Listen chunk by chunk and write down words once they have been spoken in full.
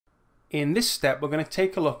In this step, we're going to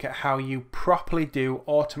take a look at how you properly do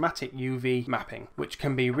automatic UV mapping, which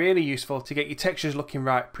can be really useful to get your textures looking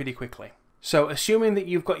right pretty quickly. So assuming that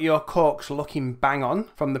you've got your corks looking bang on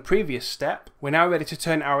from the previous step, we're now ready to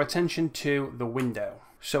turn our attention to the window.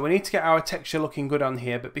 So we need to get our texture looking good on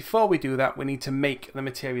here, but before we do that, we need to make the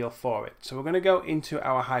material for it. So we're going to go into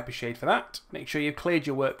our hypershade for that. Make sure you've cleared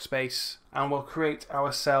your workspace, and we'll create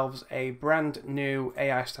ourselves a brand new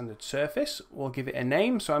AI standard surface. We'll give it a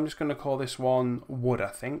name, so I'm just going to call this one wood, I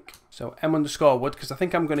think. So m_wood, because I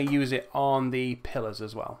think I'm going to use it on the pillars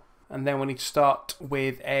as well. And then we need to start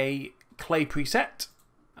with a clay preset,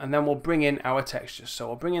 and then we'll bring in our textures. So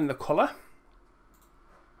we'll bring in the color,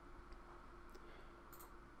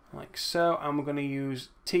 like so, and we're going to use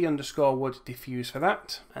t_wood diffuse for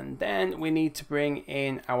that. And then we need to bring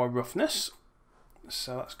in our roughness.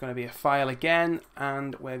 So that's going to be a file again,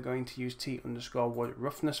 and we're going to use t_wood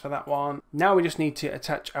roughness for that one. Now we just need to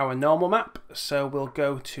attach our normal map. So we'll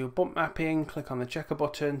go to bump mapping, click on the checker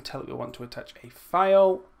button, tell it we want to attach a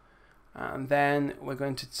file, and then we're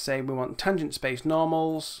going to say we want tangent space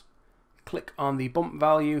normals. Click on the bump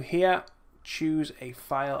value here, choose a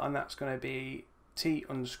file, and that's going to be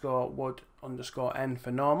t_wood_n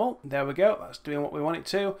for normal. There we go, that's doing what we want it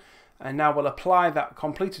to. And now we'll apply that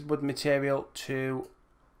completed wood material to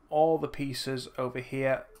all the pieces over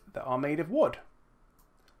here that are made of wood.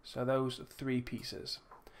 So those 3 pieces.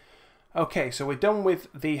 Okay, so we're done with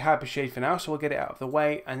the hypershade for now, so we'll get it out of the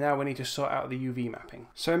way, and now we need to sort out the UV mapping.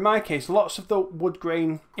 So in my case, lots of the wood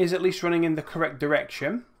grain is at least running in the correct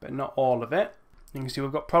direction, but not all of it. You can see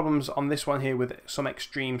we've got problems on this one here with some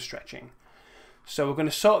extreme stretching. So we're going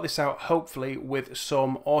to sort this out hopefully with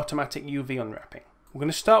some automatic UV unwrapping. We're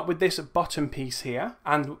going to start with this bottom piece here,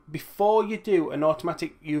 and before you do an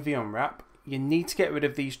automatic UV unwrap, you need to get rid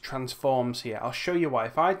of these transforms here. I'll show you why.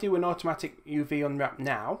 If I do an automatic UV unwrap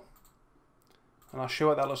now, and I'll show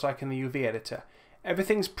what that looks like in the UV editor,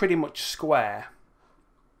 everything's pretty much square.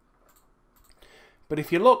 But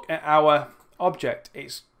if you look at our object,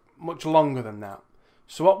 it's much longer than that.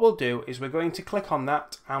 So what we'll do is we're going to click on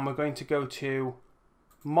that, and we're going to go to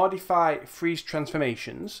modify freeze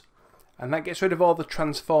transformations, and that gets rid of all the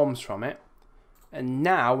transforms from it. And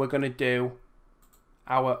now we're going to do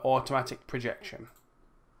our automatic projection.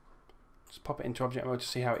 Let's pop it into object mode to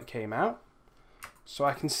see how it came out. So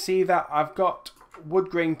I can see that I've got wood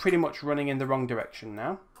grain pretty much running in the wrong direction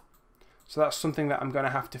now. So that's something that I'm going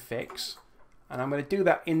to have to fix, and I'm going to do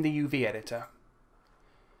that in the UV editor.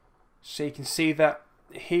 So you can see that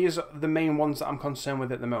here's the main ones that I'm concerned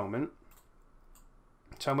with at the moment.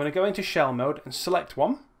 So I'm going to go into shell mode and select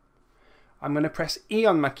one. I'm going to press E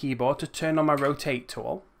on my keyboard to turn on my rotate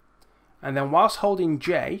tool, and then whilst holding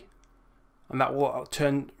J, and that will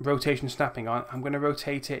turn rotation snapping on, I'm going to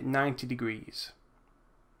rotate it 90 degrees,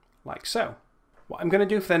 like so. What I'm going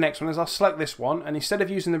to do for the next one is I'll select this one, and instead of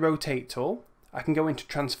using the rotate tool, I can go into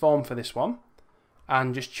transform for this one,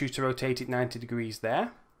 and just choose to rotate it 90 degrees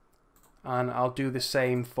there. And I'll do the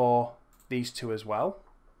same for these 2 as well.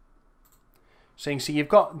 So you can see you've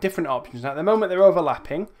got different options. Now at the moment they're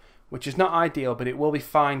overlapping, which is not ideal, but it will be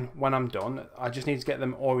fine when I'm done. I just need to get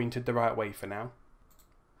them oriented the right way for now.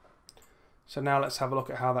 So now let's have a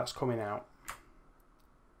look at how that's coming out.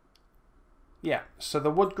 Yeah, so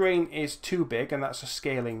the wood grain is too big, and that's a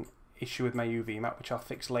scaling issue with my UV map, which I'll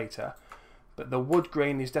fix later. But the wood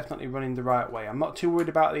grain is definitely running the right way. I'm not too worried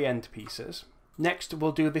about the end pieces. Next,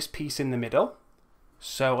 we'll do this piece in the middle.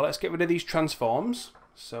 So let's get rid of these transforms.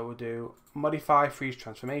 So we'll do modify freeze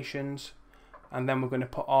transformations, and then we're going to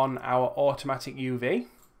put on our automatic UV.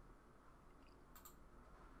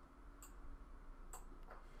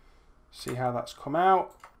 See how that's come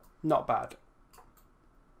out. Not bad.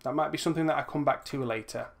 That might be something that I come back to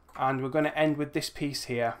later. And we're going to end with this piece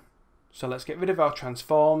here. So let's get rid of our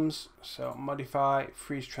transforms. So modify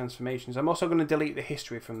freeze transformations. I'm also going to delete the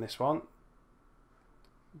history from this one.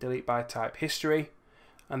 Delete by type history,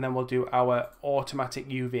 and then we'll do our automatic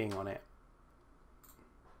UVing on it.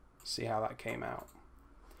 See how that came out.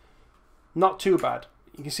 Not too bad.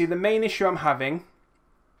 You can see the main issue I'm having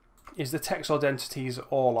is the texel density is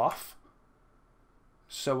all off.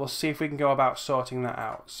 So we'll see if we can go about sorting that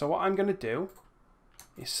out. So what I'm going to do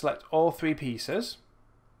is select all 3 pieces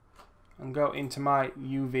and go into my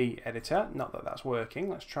UV editor. Not that that's working.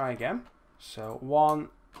 Let's try again. So 1,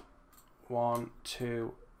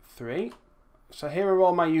 2, 3. So here are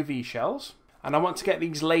all my UV shells, and I want to get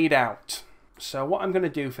these laid out. So what I'm going to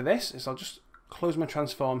do for this is I'll just close my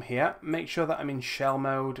transform here, make sure that I'm in shell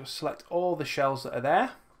mode, select all the shells that are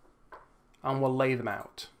there, and we'll lay them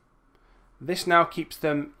out. This now keeps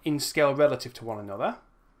them in scale relative to one another.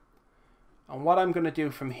 And what I'm going to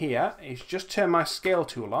do from here is just turn my scale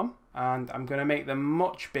tool on, and I'm going to make them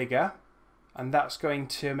much bigger, and that's going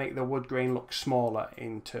to make the wood grain look smaller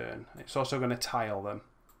in turn. It's also going to tile them.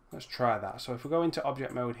 Let's try that. So if we go into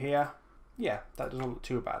object mode here, yeah, that doesn't look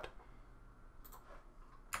too bad.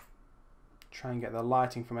 Try and get the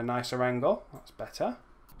lighting from a nicer angle. That's better.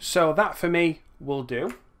 So that for me will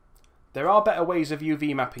do. There are better ways of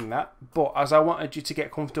UV mapping that, but as I wanted you to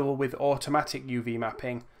get comfortable with automatic UV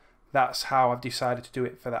mapping, that's how I've decided to do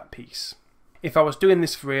it for that piece. If I was doing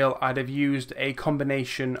this for real, I'd have used a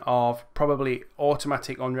combination of probably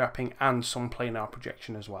automatic unwrapping and some planar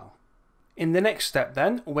projection as well. In the next step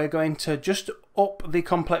then, we're going to just up the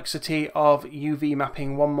complexity of UV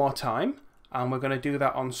mapping one more time, and we're going to do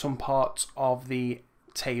that on some parts of the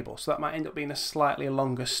table. So that might end up being a slightly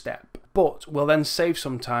longer step, but we'll then save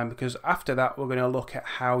some time because after that we're going to look at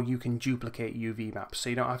how you can duplicate UV maps so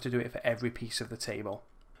you don't have to do it for every piece of the table.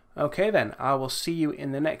 Okay then, I will see you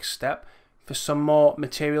in the next step for some more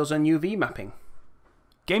materials and UV mapping.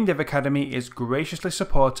 Game Dev Academy is graciously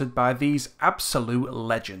supported by these absolute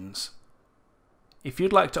legends. If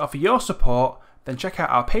you'd like to offer your support, then check out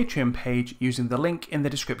our Patreon page using the link in the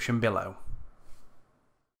description below.